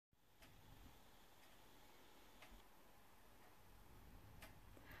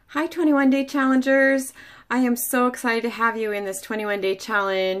Hi 21-day challengers. I am so excited to have you in this 21-day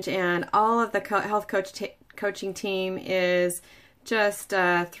challenge, and all of the health coaching team is just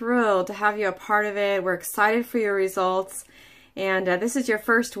thrilled to have you a part of it. We're excited for your results, and this is your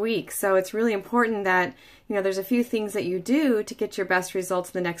first week, so it's really important that there's a few things that you do to get your best results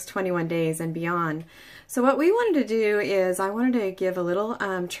in the next 21 days and beyond. So what we wanted to do is I wanted to give a little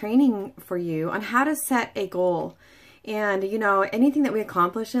training for you on how to set a goal. And anything that we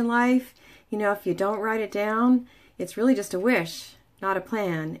accomplish in life, if you don't write it down, it's really just a wish, not a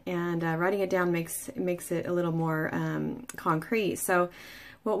plan. And writing it down makes it a little more concrete. So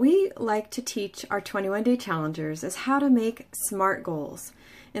what we like to teach our 21-day challengers is how to make SMART goals.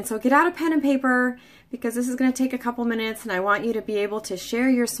 And so get out a pen and paper, because this is going to take a couple minutes, and I want you to be able to share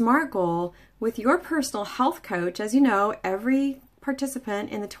your SMART goal with your personal health coach. As you know, every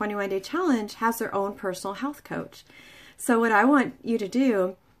participant in the 21-day challenge has their own personal health coach. So what I want you to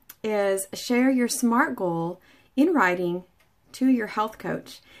do is share your SMART goal in writing to your health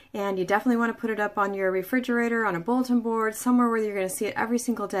coach. And you definitely want to put it up on your refrigerator, on a bulletin board, somewhere where you're going to see it every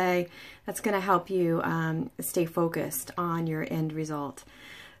single day. That's going to help you stay focused on your end result.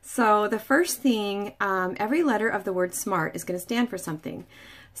 So the first thing, every letter of the word SMART is going to stand for something.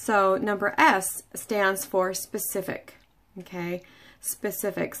 So number S stands for specific. Okay,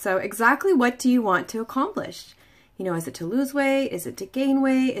 specific. So exactly what do you want to accomplish? Is it to lose weight? Is it to gain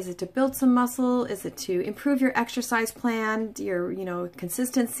weight? Is it to build some muscle? Is it to improve your exercise plan, your,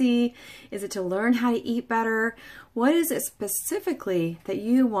 consistency? Is it to learn how to eat better? What is it specifically that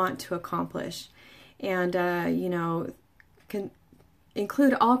you want to accomplish? And, can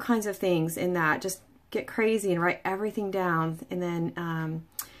include all kinds of things in that. Just get crazy and write everything down, and then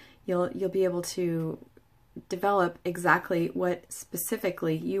you'll be able to develop exactly what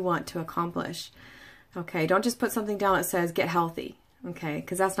specifically you want to accomplish. Okay, don't just put something down that says get healthy, okay,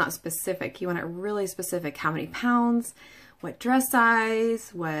 because that's not specific. You want it really specific. How many pounds, what dress size,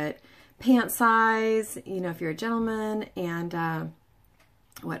 what pant size, if you're a gentleman, and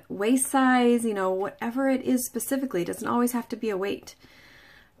what waist size, whatever it is specifically. It doesn't always have to be a weight.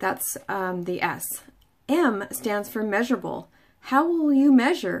 That's the S. M stands for measurable. How will you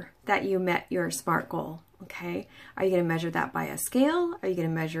measure that you met your SMART goal? Okay, are you going to measure that by a scale? Are you going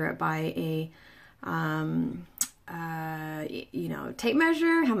to measure it by a tape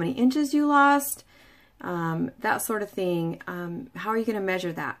measure, how many inches you lost, that sort of thing. How are you going to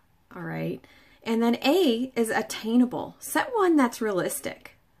measure that? All right. And then A is attainable. Set one that's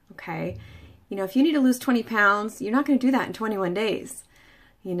realistic. Okay. If you need to lose 20 pounds, you're not going to do that in 21 days.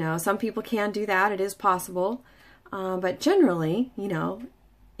 Some people can do that. It is possible. But generally,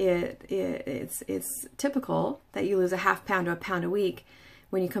 it's typical that you lose a ½ pound to a pound a week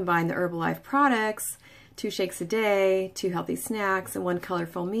when you combine the Herbalife products, 2 shakes a day, 2 healthy snacks, and 1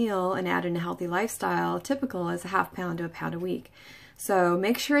 colorful meal, and add in a healthy lifestyle. Typical is a ½ pound to a pound a week. So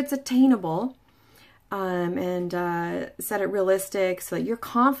make sure it's attainable, and set it realistic so that you're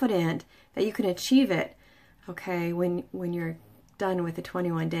confident that you can achieve it, okay, when you're done with the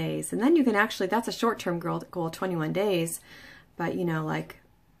 21 days. And then you can actually, that's a short-term goal, 21 days, but like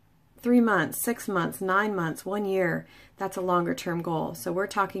 3 months, 6 months, 9 months, 1 year, that's a longer term goal. So we're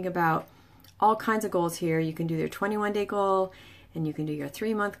talking about all kinds of goals here. You can do your 21-day goal, and you can do your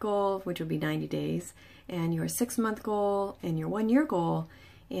 3-month goal, which would be 90 days, and your 6-month goal, and your 1-year goal,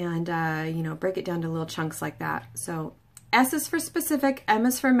 and break it down to little chunks like that. So S is for specific, M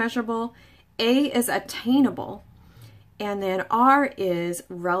is for measurable, A is attainable, and then R is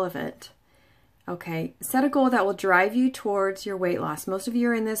relevant. Okay, set a goal that will drive you towards your weight loss. Most of you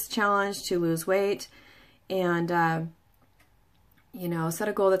are in this challenge to lose weight, and set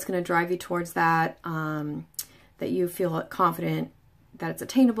a goal that's going to drive you towards that, that you feel confident that it's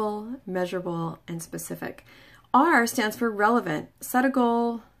attainable, measurable, and specific. R stands for relevant. Set a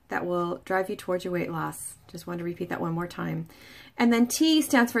goal that will drive you towards your weight loss. Just wanted to repeat that one more time. And then T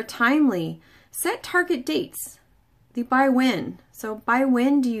stands for timely. Set target dates. The by when. So by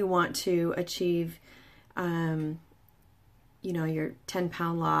when do you want to achieve, your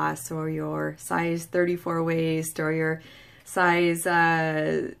 10-pound loss, or your size 34 waist, or your size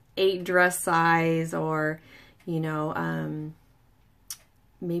 8 dress size, or,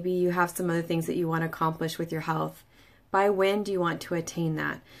 maybe you have some other things that you want to accomplish with your health. By when do you want to attain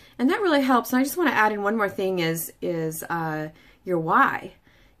that? And that really helps. And I just want to add in one more thing is your why.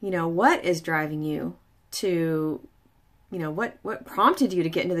 What is driving you to, what prompted you to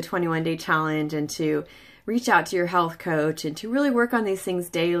get into the 21-day challenge and to reach out to your health coach and to really work on these things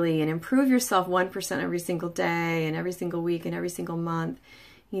daily and improve yourself 1% every single day and every single week and every single month.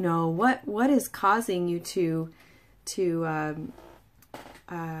 What is causing you to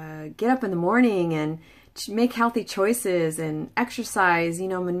get up in the morning and make healthy choices and exercise,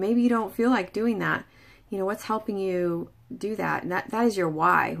 and maybe you don't feel like doing that. What's helping you do that? And that is your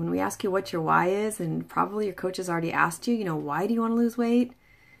why. When we ask you what your why is, and probably your coach has already asked you, why do you want to lose weight?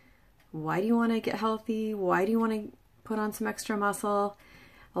 Why do you want to get healthy? Why do you want to put on some extra muscle?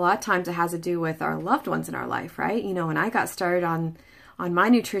 A lot of times it has to do with our loved ones in our life, right? When I got started on my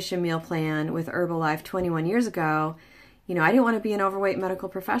nutrition meal plan with Herbalife 21 years ago, I didn't want to be an overweight medical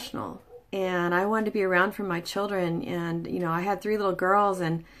professional. And I wanted to be around for my children. And, I had 3 little girls,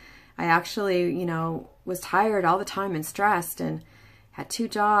 and I actually, was tired all the time and stressed and had 2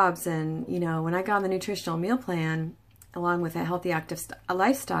 jobs. And, when I got on the nutritional meal plan, along with a healthy, active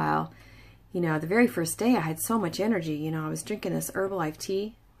lifestyle, the very first day I had so much energy. I was drinking this Herbalife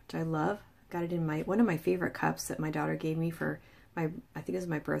tea, which I love. Got it in one of my favorite cups that my daughter gave me for I think it was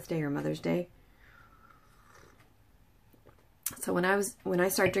my birthday or Mother's Day. So when I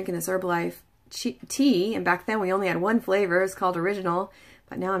started drinking this Herbalife tea, and back then we only had one flavor, it's called Original,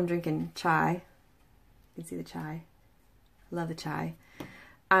 but now I'm drinking chai. You can see the chai. I love the chai.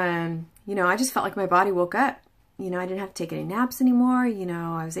 I just felt like my body woke up. I didn't have to take any naps anymore.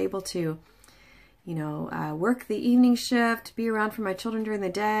 I was able to, work the evening shift, be around for my children during the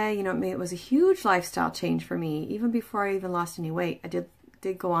day. It was a huge lifestyle change for me. Even before I even lost any weight, I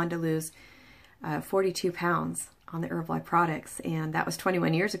did go on to lose 42 pounds on the Herbalife products, and that was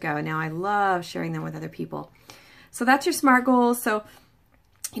 21 years ago. And now I love sharing them with other people. So that's your SMART goals. So,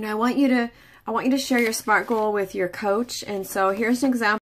 I want you to share your SMART goal with your coach. And so here's an example.